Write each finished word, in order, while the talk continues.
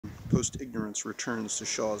Post-ignorance returns to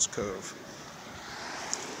Shaw's Cove.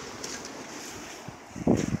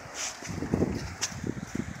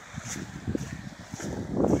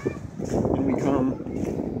 And we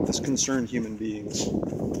come as concerned human beings.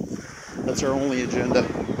 That's our only agenda.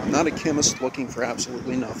 I'm not a chemist looking for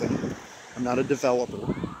absolutely nothing. I'm not a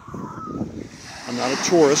developer. I'm not a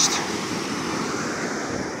tourist.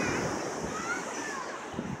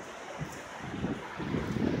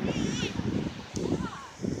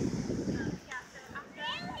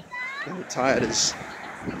 And the tide is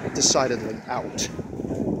decidedly out.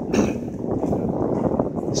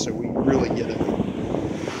 So we really get it.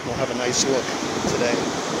 We'll have a nice look today.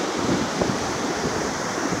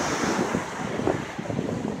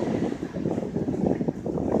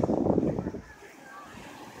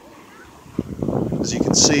 As you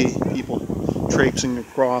can see, people traipsing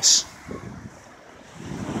across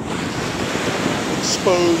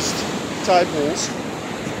exposed tide pools.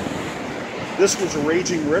 This was a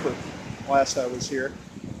raging river last I was here.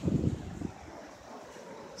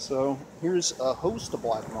 So here's a host of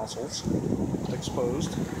black mussels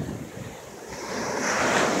exposed.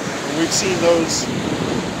 And we've seen those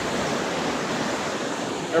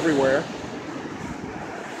everywhere.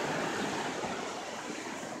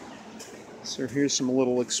 So here's some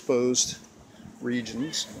little exposed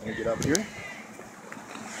regions. Let me get up here.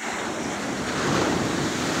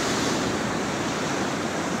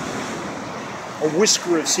 A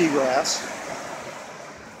whisker of seagrass.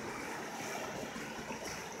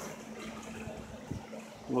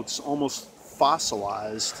 Looks almost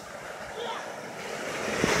fossilized.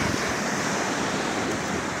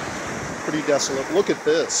 Pretty desolate. Look at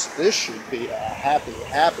this. This should be a happy,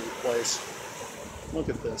 happy place. Look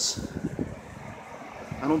at this.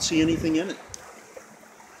 I don't see anything in it.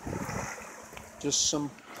 Just a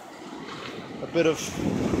bit of,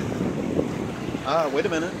 wait a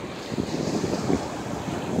minute.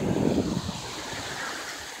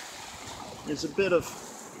 There's a bit of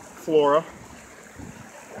flora.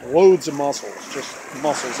 Loads of mussels, just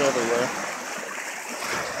mussels everywhere.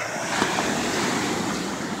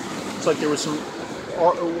 Looks like there was some,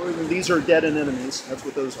 these are dead anemones, that's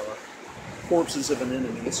what those are. Corpses of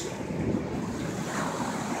anemones.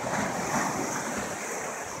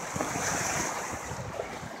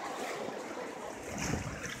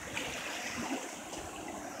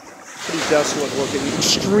 Pretty desolate looking,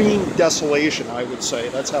 extreme desolation, I would say.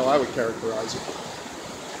 That's how I would characterize it.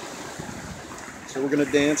 So we're going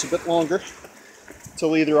to dance a bit longer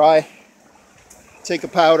until either I take a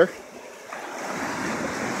powder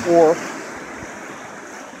or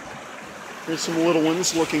there's some little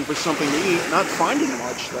ones looking for something to eat. Not finding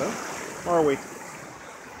much though, are we?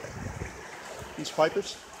 These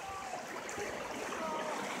pipers?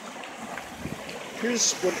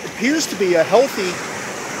 Here's what appears to be a healthy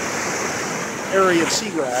area of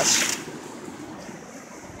seagrass.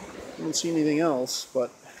 I don't see anything else,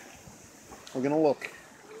 but we're gonna look.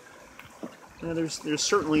 Yeah, there's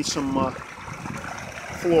certainly some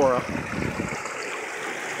flora,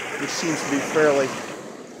 which seems to be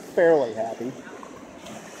fairly happy.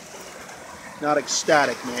 Not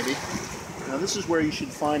ecstatic, maybe. Now this is where you should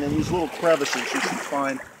find, in these little crevices, you should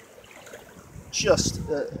find just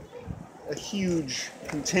a huge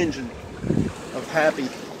contingent of happy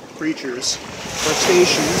creatures,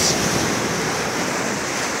 crustaceans,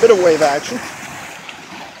 bit of wave action.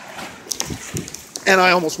 And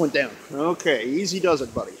I almost went down. Okay, easy does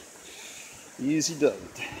it, buddy. Easy does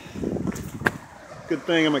it. Good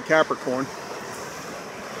thing I'm a Capricorn.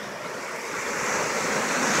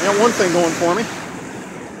 I got one thing going for me.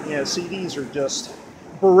 Yeah, see, these are just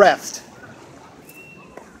bereft